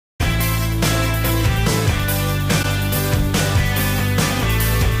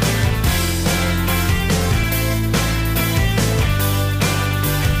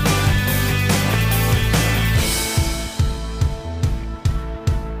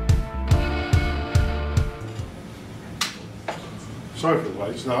Sorry for the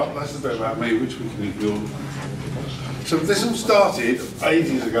late start, that's a bit about me, which we can ignore. So this all started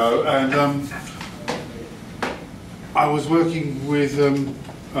ages ago, and I was working with the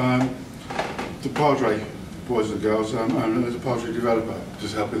Padre boys and girls, and as a Padre developer,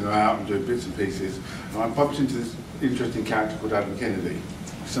 just helping them out and doing bits and pieces. And I bumped into this interesting character called Adam Kennedy.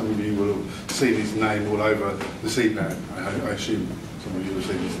 Some of you will have seen his name all over the CPAN. I assume some of you will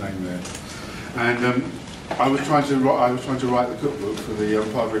have seen his name there. And I was trying to write the cookbook for the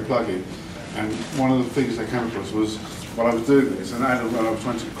Padre plugin, and one of the things I came across was while I was doing this, and Adam, when I was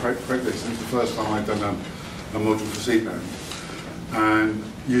trying to create this, and it's the first time I'd done a module for CPAN, and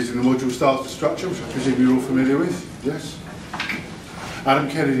using the module starter structure, which I presume you're all familiar with. Yes. Adam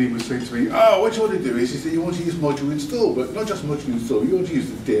Kennedy was saying to me, "Oh, what you want to do is that you want to use module install, but not just module install. You want to use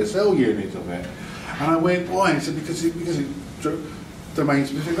the DSL unit of it." And I went, "Why?" And he said, "Because it's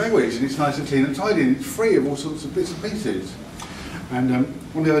domain-specific language, and it's nice and clean and tidy, and it's free of all sorts of bits and pieces." And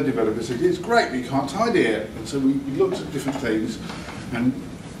one of the other developers said, "It's great, but you can't tidy it." And so we looked at different things, and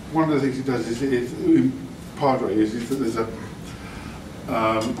one of the things it does is in Padre is that there's a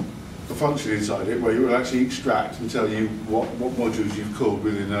function inside it where you will actually extract and tell you what modules you've called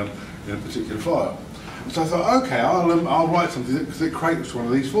within a particular file. And so I thought, okay, I'll write something that creates one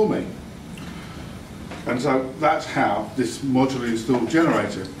of these for me. And so that's how this module install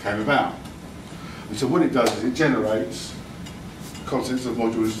generator came about. And so what it does is it generates contents of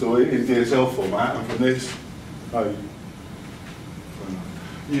module install in DSL format, and from this,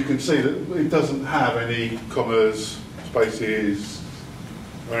 you can see that it doesn't have any commas, spaces,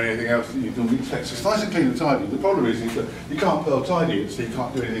 or anything else that you normally expect. So it's nice and clean and tidy. The problem is that you can't Perl tidy it, so you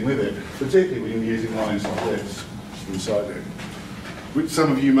can't do anything with it, particularly when you're using lines like this inside it. Which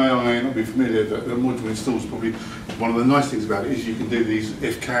some of you may or may not be familiar that the module install is probably one of the nice things about it is you can do these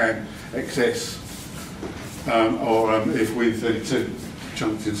if can, XS, or if Win32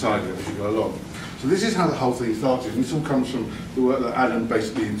 chunks inside it as you go along. So this is how the whole thing started, and this all comes from the work that Adam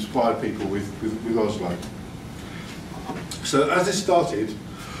basically inspired people with Oslo. So as this started,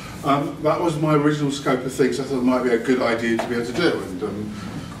 that was my original scope of things I thought it might be a good idea to be able to do.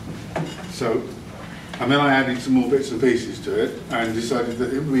 And then I added some more bits and pieces to it and decided that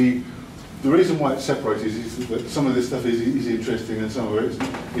the reason why it's separated is that some of this stuff is interesting and some of it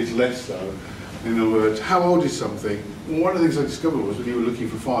is less so. In other words, how old is something? Well, one of the things I discovered was when you were looking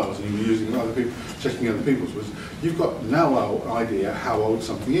for files and you were using other people, checking other people's, was you've got no idea how old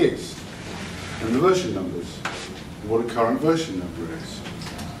something is. And the version numbers, what a current version number is.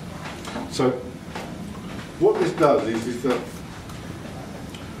 So what this does is that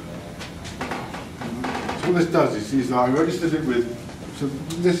I registered it with, so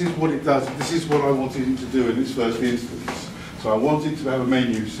this is what it does, this is what I wanted it to do in its first instance. So I wanted to have a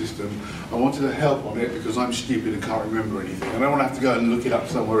menu system, I wanted to help on it because I'm stupid and can't remember anything. I don't want to have to go and look it up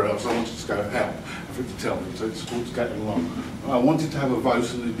somewhere else, I wanted to just go help for it to tell me, so it's called getting along. I wanted to have a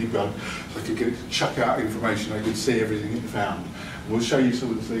dawson and debug so I could get it to chuck out information, I could see everything it found. And we'll show you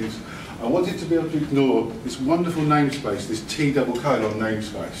some of the things. I wanted to be able to ignore this wonderful namespace, this T double colon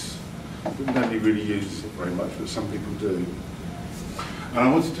namespace. Nobody really uses it very much, but some people do. And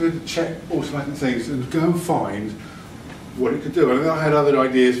I wanted to check automatic things and go and find what it could do. And then I had other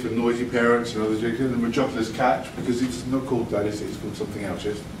ideas for noisy parents and others, and the jobless catch, because it's not called that, it's called something else.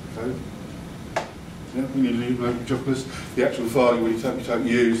 Yes? Okay. Yeah, when you leave jobless, the actual file when you type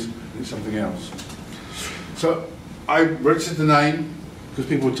use, it's something else. So I registered the name because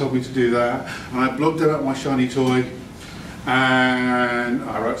people had told me to do that, and I blogged about my shiny toy, and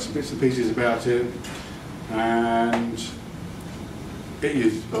I wrote some bits and pieces about it, and it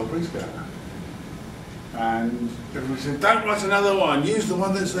used Perl preques. And everyone said, "Don't write another one, use the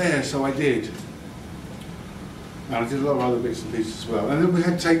one that's there," so I did. And I did a lot of other bits and pieces as well. And then we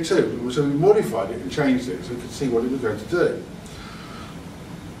had take two, so we modified it and changed it so we could see what it was going to do.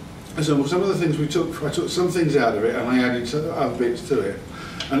 And so some of the things I took some things out of it and I added other bits to it.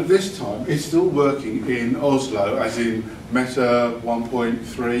 And at this time, it's still working in Oslo, as in META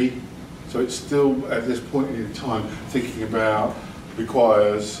 1.3. So it's still, at this point in time, thinking about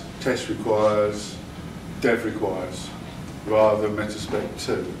requires, test requires, dev requires, rather than META spec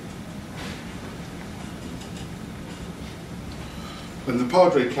 2. And the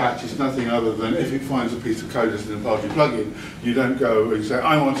Padre catch is nothing other than if it finds a piece of code as in a Padre plugin, you don't go and say,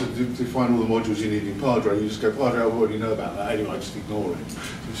 "I want to define all the modules you need in Padre." You just go, "Padre, I already know about that anyway, just ignore it,"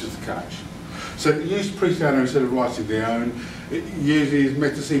 which is the catch. So it used pre-scanner instead of writing their own. It uses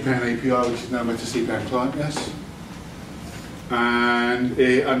META.CPAN API, which is now META.CPAN client, yes. And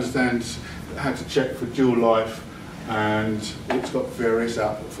it understands how to check for dual life and it's got various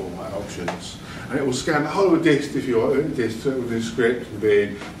output format options. And it will scan the whole of a disk if you want a disk with a script,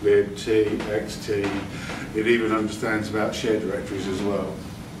 bin, lib, t, xt. It even understands about shared directories as well.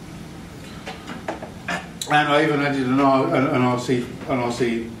 And I even added an RC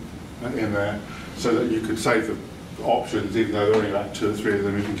in there so that you could save the options, even though there are only about 2 or 3 of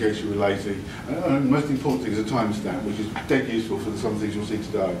them in case you were lazy. And the most important thing is a timestamp, which is dead useful for some things you'll see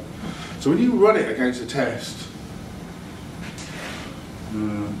today. So when you run it against a test,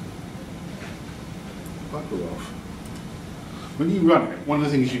 bugger off. When you run it, one of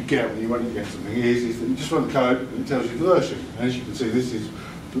the things you get when you run it against something is that you just run the code and it tells you the version. And as you can see, this is,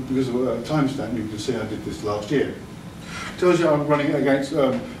 because of a timestamp, you can see I did this last year. It tells you I'm running it against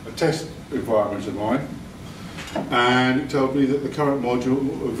a test environment of mine. And it told me that the current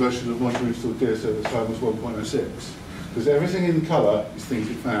version of module installed DSL at the time was 1.06. Because everything in colour is things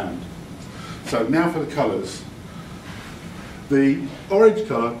it found. So now for the colours. The orange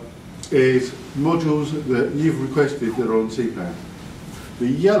colour is modules that you've requested that are on CPAN. The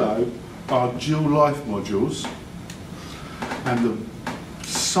yellow are dual life modules, and the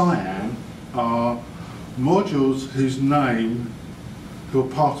cyan are modules whose name who are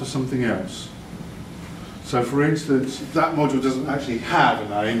part of something else. So for instance, that module doesn't actually have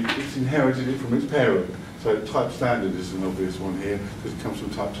a name, it's inherited it from its parent. So type standard is an obvious one here because it comes from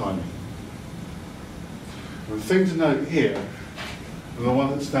type tiny. And the thing to note here, and the one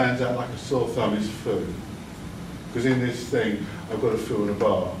that stands out like a sore thumb, is foo. Because in this thing, I've got a foo and a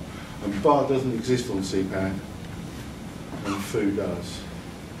bar. And bar doesn't exist on CPAN, and foo does.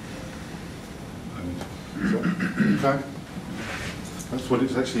 And so, okay? That's what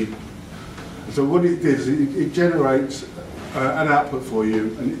it's actually. So what it did is it generates an output for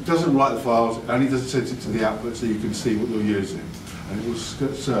you, and it doesn't write the files, it only does send it to the output so you can see what you're using. And it will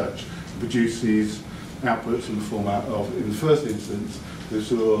search and produce these outputs in the format of, in the first instance,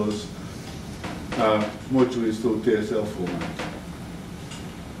 this was module installed DSL format.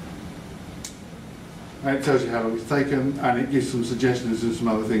 And it tells you how long it's taken, and it gives some suggestions and some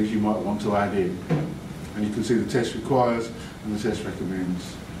other things you might want to add in. And you can see the test requires and the test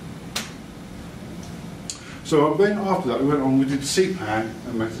recommends. So then after that we went on, we did CPAN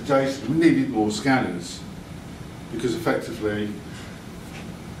and META.json. We needed more scanners because effectively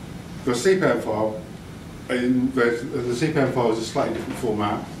the CPAN file, the CPAN file is a slightly different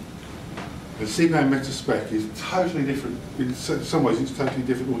format. The CPAN meta spec is totally different. In some ways it's totally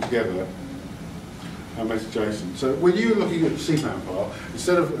different altogether. And META.json. So when you're looking at the CPAN file,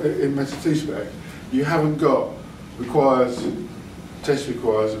 instead of in META2 spec, you haven't got requires, test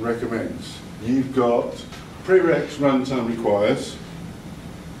requires and recommends. You've got prereqs runtime requires,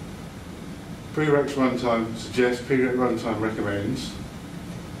 prereqs runtime suggests, prereq runtime recommends.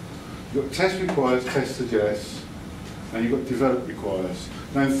 You've got test requires, test suggests, and you've got develop requires.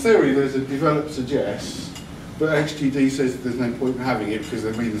 Now in theory there's a develop suggests, but XGD says that there's no point in having it because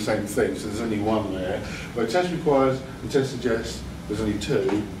they mean the same thing, so there's only one there. But test requires and test suggests, there's only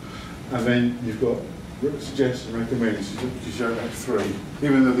 2. And then you've got suggests and recommends, you don't have 3.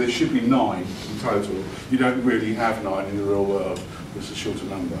 Even though there should be 9 in total, you don't really have 9 in the real world, it's a shorter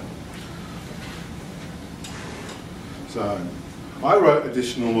number. So, I wrote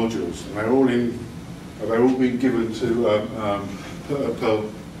additional modules, and they're all being given to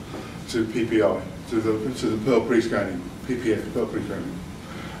Perl, to PPI, to the Perl pre-scanning, PPF, Perl pre-scanning.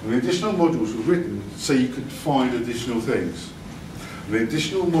 And the additional modules were written so you could find additional things. And the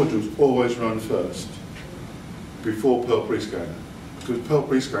additional modules always run first, before Perl pre-scanner, because Perl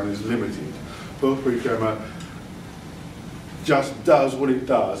pre-scanner is limited. Perl pre-scanner just does what it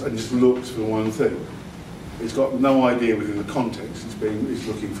does and just looks for one thing. It's got no idea within the context it's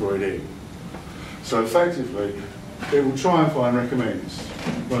looking for it in. So effectively, it will try and find recommends,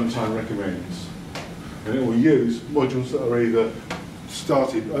 runtime recommends, and it will use modules that are either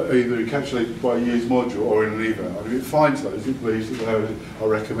encapsulated by a used module or in an eval. And if it finds those, it believes that they are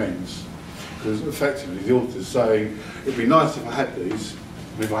recommends. Because effectively the author's saying, it'd be nice if I had these,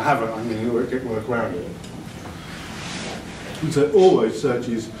 and if I haven't, I'm going to work around it. And so it always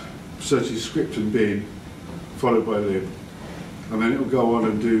searches script and bin, followed by lib. And then it will go on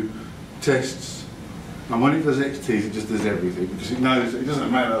and do tests. And when it does XTs, it just does everything, because it knows it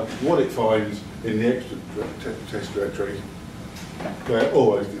doesn't matter what it finds in the extra test directory, they're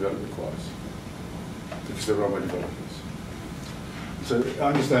always develop requires, because they're run by developers. So it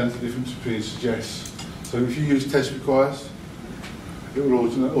understands the difference between suggests. So if you use test requires, it will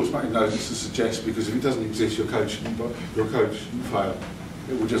automatically know it's a suggest, because if it doesn't exist, your code shouldn't fail.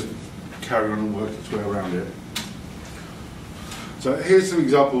 It will just carry on and work its way around it. So here's some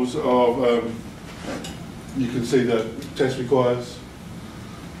examples of you can see the test requires,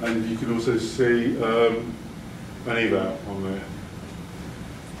 and you can also see an eval on there.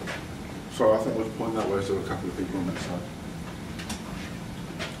 Sorry, I think I was pointing that way, so there were a couple of people on that side.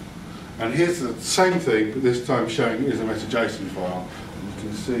 And here's the same thing, but this time showing it as a META.json file. And you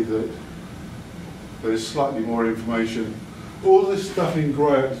can see that there's slightly more information. All this stuff in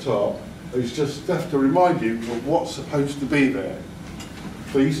grey at the top is just stuff to remind you of what's supposed to be there.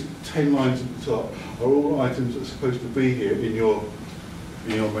 These 10 lines at the top are all items that are supposed to be here in your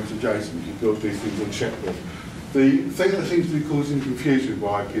META.json. You can build these things on checklist. The thing that seems to be causing confusion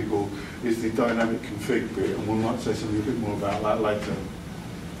by people is the dynamic config bit, and we might say something a bit more about that later.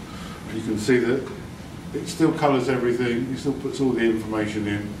 And you can see that it still colours everything, it still puts all the information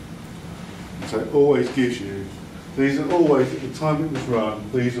in, and so it always gives you, these are always, at the time it was run,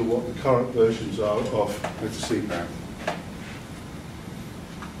 these are what the current versions are of CPAN.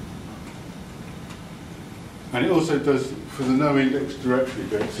 And it also does, for the no index directory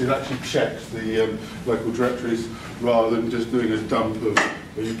bits, it actually checks the local directories rather than just doing a dump of,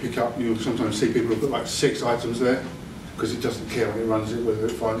 where you pick up, you'll sometimes see people have got like 6 items there, because it doesn't care when it runs it, whether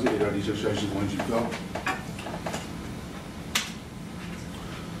it finds it only just shows you the ones you've got.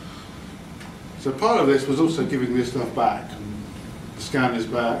 So part of this was also giving this stuff back, and the scanners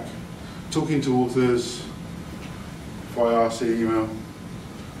back, talking to authors, via RC email.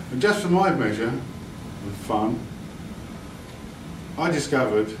 And just for my measure, with fun, I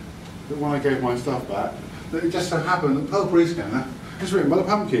discovered that when I gave my stuff back, that it just so happened that Perl pre-scanner is written by the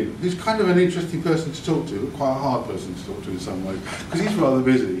Pumpkin, who's kind of an interesting person to talk to, quite a hard person to talk to in some ways, because he's rather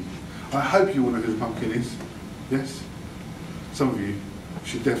busy. I hope you all know who the Pumpkin is. Yes? Some of you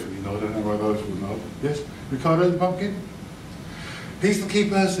should definitely know, I don't know whether others will know. Yes? Ricardo the Pumpkin? He's the key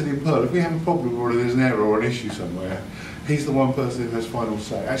person in Perl. If we have a problem or there's an error or an issue somewhere, he's the one person who has final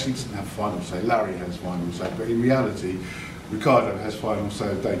say. Actually, he doesn't have final say. Larry has final say, but in reality, Ricardo has final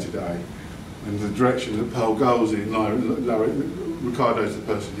say of day to day. And the direction that Perl goes in, Ricardo's the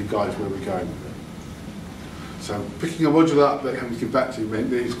person who guides where we're going with it. So picking a module up that having to give back to meant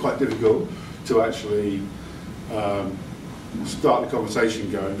that it's quite difficult to actually start the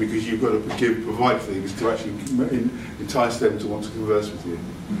conversation going, because you've got to provide things to actually entice them to want to converse with you.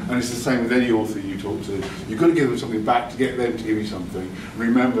 And it's the same with any author you talk to. You've got to give them something back to get them to give you something. And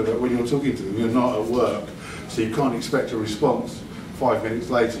remember that when you're talking to them, you're not at work, so you can't expect a response 5 minutes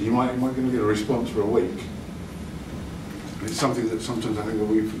later. You might get a response for a week. And it's something that sometimes I think that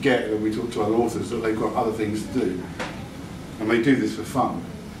we forget when we talk to other authors, that they've got other things to do. And they do this for fun.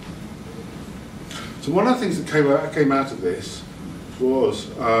 So one of the things that came out of this was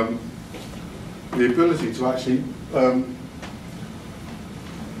the ability to actually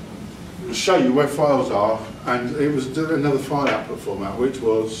show you where files are, and it was another file output format, which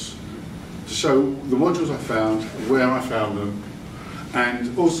was to show the modules I found, where I found them,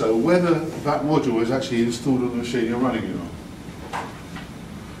 and also whether that module was actually installed on the machine you're running it on.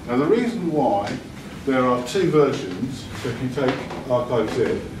 Now the reason why there are 2 versions, so if you take archive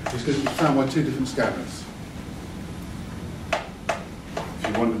zip, is because it was found by 2 different scanners. If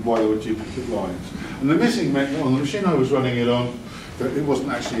you wondered why there were duplicate lines. And the missing meant that on the machine I was running it on, that it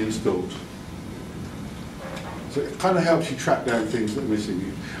wasn't actually installed. So it kind of helps you track down things that are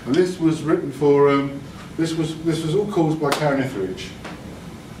missing. And this was written for, this was all caused by Karen Etheridge,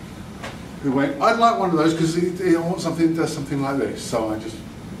 who went, I'd like one of those because I want something that does something like this. So I just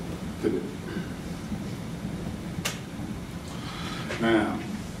did it. Now,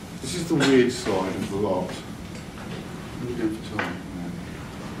 this is the weird side of the lot. What are we doing for time?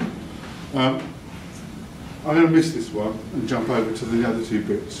 I'm going to miss this one and jump over to the other 2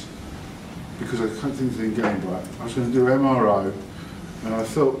 bits, because I can't think they're going right. I was going to do MRO, and I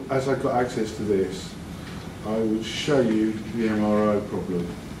thought as I got access to this, I would show you the MRO problem.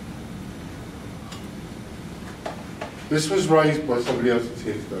 This was raised by somebody else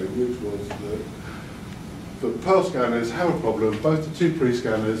here today, which was that the Perl scanners have a problem. Both the 2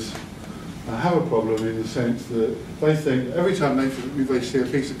 pre-scanners have a problem in the sense that they think every time they see a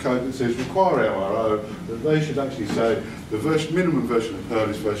piece of code that says require MRO, that they should actually say the minimum version of Perl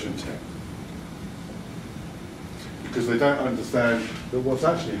is version 10. Because they don't understand that what's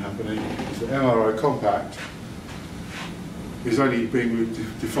actually happening is that MRO compact is only being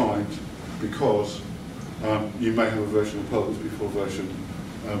defined because you may have a version of Perl that's before version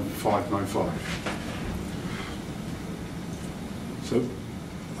 595. So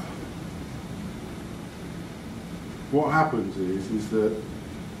what happens is that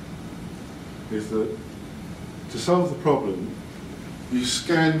to solve the problem, you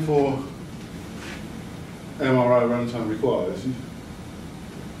scan for MRO runtime requires,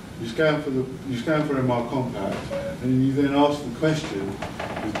 you scan for MR compact, and you then ask the question,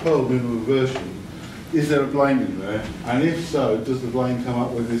 with Perl minimum version, is there a blame in there? And if so, does the blame come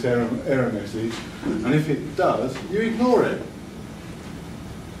up with this error message? And if it does, you ignore it.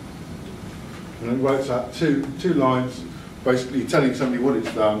 And it writes out two lines, basically telling somebody what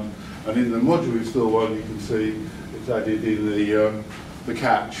it's done. And in the module install one, you can see it's added in the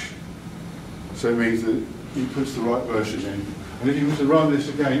catch. So it means that it puts the right version in. And if you were to run this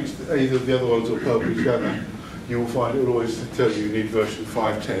against either of the other ones or Perl Scanner, you will find it will always tell you need version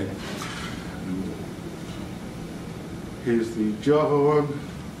 5.10. Here's the Java one,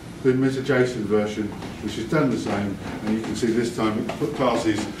 the META.json version, which has done the same, and you can see this time it put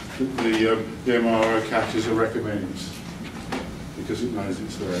classes that the MRO catches or recommends, because it knows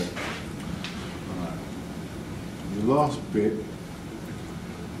it's there. Right. The last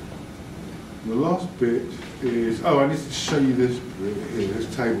bit is, I need to show you this here,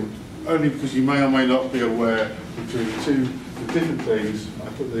 this table, only because you may or may not be aware between the different things. I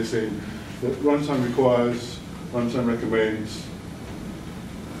put this in, that runtime requires, runtime recommends.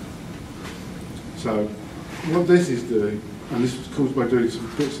 So what this is doing, and this is caused by doing some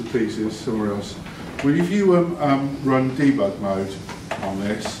bits and pieces somewhere else, well, if you run debug mode on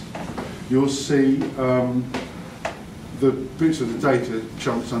this, you'll see the bits of the data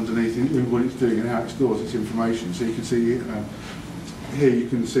chunks underneath what it's doing and how it stores its information. So you can see here you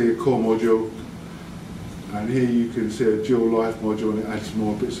can see a core module, and here you can see a dual life module, and it adds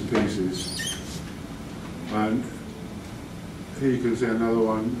more bits and pieces. And here you can see another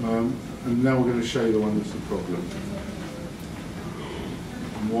one, and now we're going to show you the one that's the problem,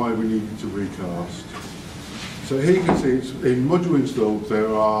 and why we needed to recast. So here you can see it's in module install.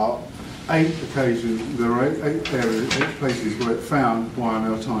 There are 8 occasions, there are 8 areas, 8 places where it found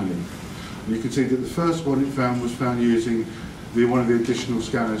YML Tiny. And you can see that the first one it found was found using one of the additional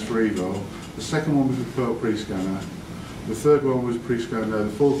scanners for eval. The second one was the Perl pre-scanner. The third one was pre-scanner.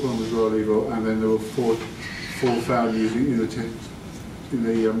 The fourth one was raw eval, and then there were four found using in the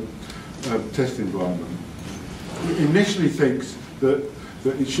test environment. It initially thinks that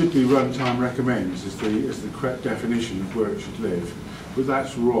it should be runtime recommends as the correct definition of where it should live, but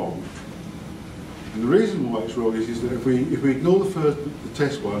that's wrong. And the reason why it's wrong is that if we ignore the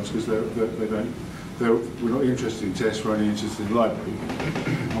test ones, because we're not interested in tests, we're only interested in library,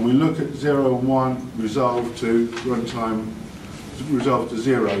 and we look at 0 and 1 resolved to runtime resolved to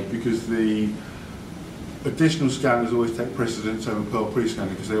 0, because the additional scanners always take precedence over Perl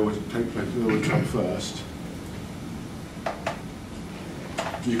pre-scanner, because they always come first.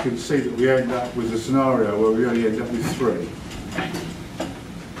 You can see that we end up with a scenario where we only end up with 3.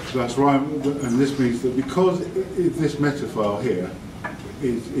 So that's right, and this means that because this meta file here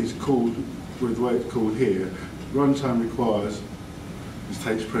is called with the way it's called here, runtime requires this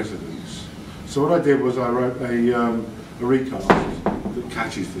takes precedence. So what I did was I wrote a recast that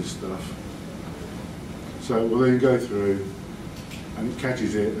catches this stuff. So we'll then go through, and it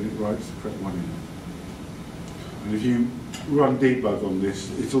catches it, and it writes the correct one in. And if you run debug on this,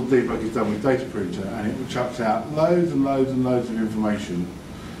 it's all debug is done with data printer, and it chucks out loads and loads and loads of information,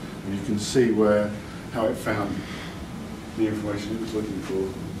 and you can see how it found the information it was looking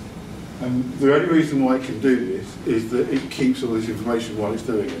for. And the only reason why it can do this is that it keeps all this information while it's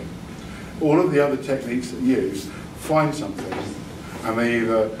doing it. All of the other techniques that use find something, and they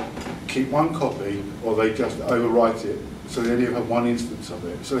either keep one copy or they just overwrite it, so they only have one instance of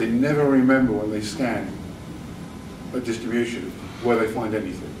it. So they never remember when they scan a distribution where they find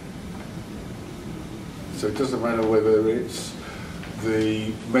anything. So it doesn't matter whether it's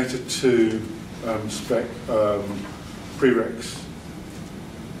the META.2 spec prereqs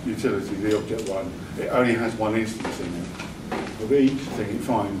utility, the object one, it only has one instance in it of each thing it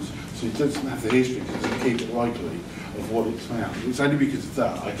finds. So it doesn't have the history, because it doesn't keep it likely of what it's found. It's only because of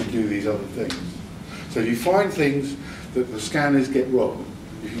that I can do these other things. So if you find things that the scanners get wrong,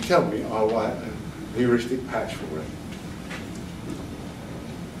 if you tell me, I'll write a heuristic patch for it.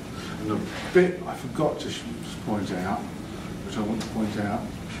 And the bit I forgot to point out, which I want to point out,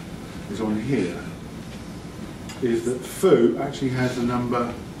 is on here, is that foo actually has a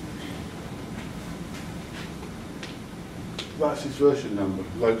number, that's its version number,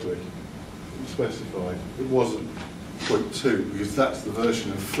 locally, specified. It wasn't 0.2, because that's the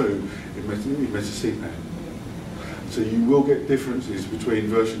version of foo in META CPAN. So you will get differences between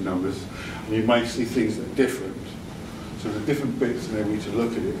version numbers, and you may see things that are different. So the different bits and then we to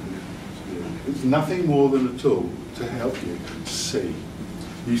look at it. It's nothing more than a tool to help you to see.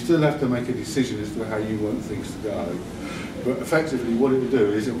 You still have to make a decision as to how you want things to go. But effectively what it will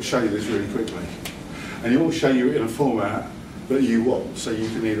do is it will show you this really quickly. And it will show you it in a format that you want. So you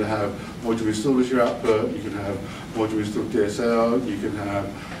can either have module installed as your output, you can have module installed DSL, you can have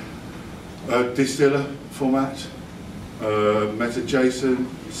a distiller format, META.json,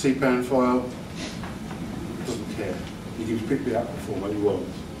 CPANfile, doesn't care. You can pick the output format you want.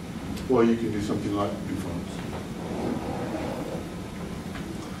 Or you can do something like Infinite.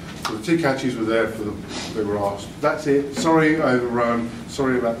 So the two catches were there for they were asked. That's it. Sorry, overrun.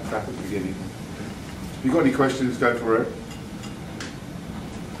 Sorry about the crap at the beginning. If you've got any questions, go for it.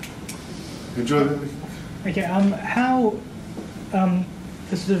 Enjoy it. Okay. How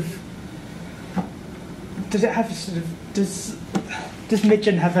the sort of does it have sort of does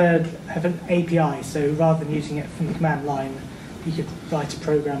Midgen have an API? So rather than using it from the command line, you could write a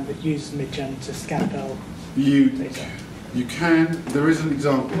program that uses Midgen to scan Perl data. You can. There is an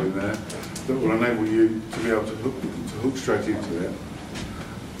example in there that will enable you to be able to hook straight into it.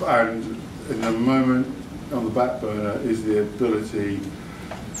 And in the moment on the back burner is the ability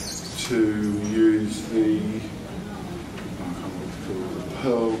to use the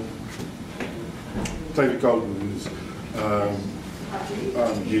Perl, David Goldman's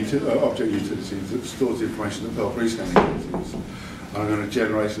object utilities that stores information that Perl pre-scanning uses. I'm going to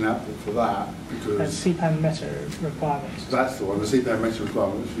generate an output for that because CPAN meta requirements. That's the one, the CPAN meta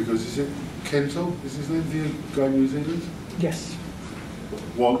requirements. Because is it Kentel? Is his name the guy in New Zealand? Yes.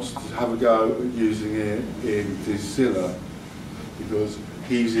 Wants to have a go at using it in Distiller because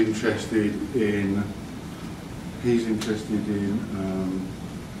he's interested in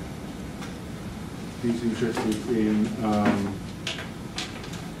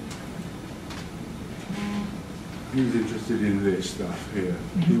this stuff here.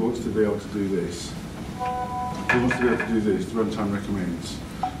 Mm-hmm. He wants to be able to do this. He wants to be able to do this, the runtime recommends.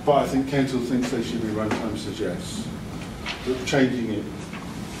 But I think Kentel thinks they should be runtime suggests. But changing it,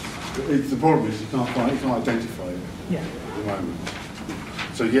 the problem is you can't identify it at the moment.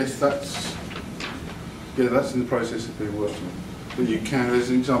 So yes, that's in the process of being worked on. But you can, as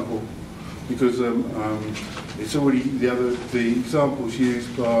an example, because it's already the examples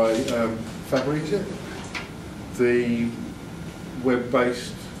used by Fabric, is it? The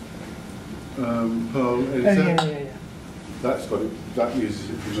web-based Perl editor. Oh, yeah. That's got it. That uses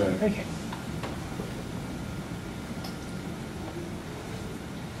it from there. Okay.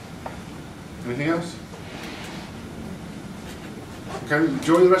 Anything else? Okay.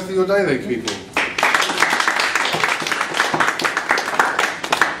 Enjoy the rest of your day, then, people.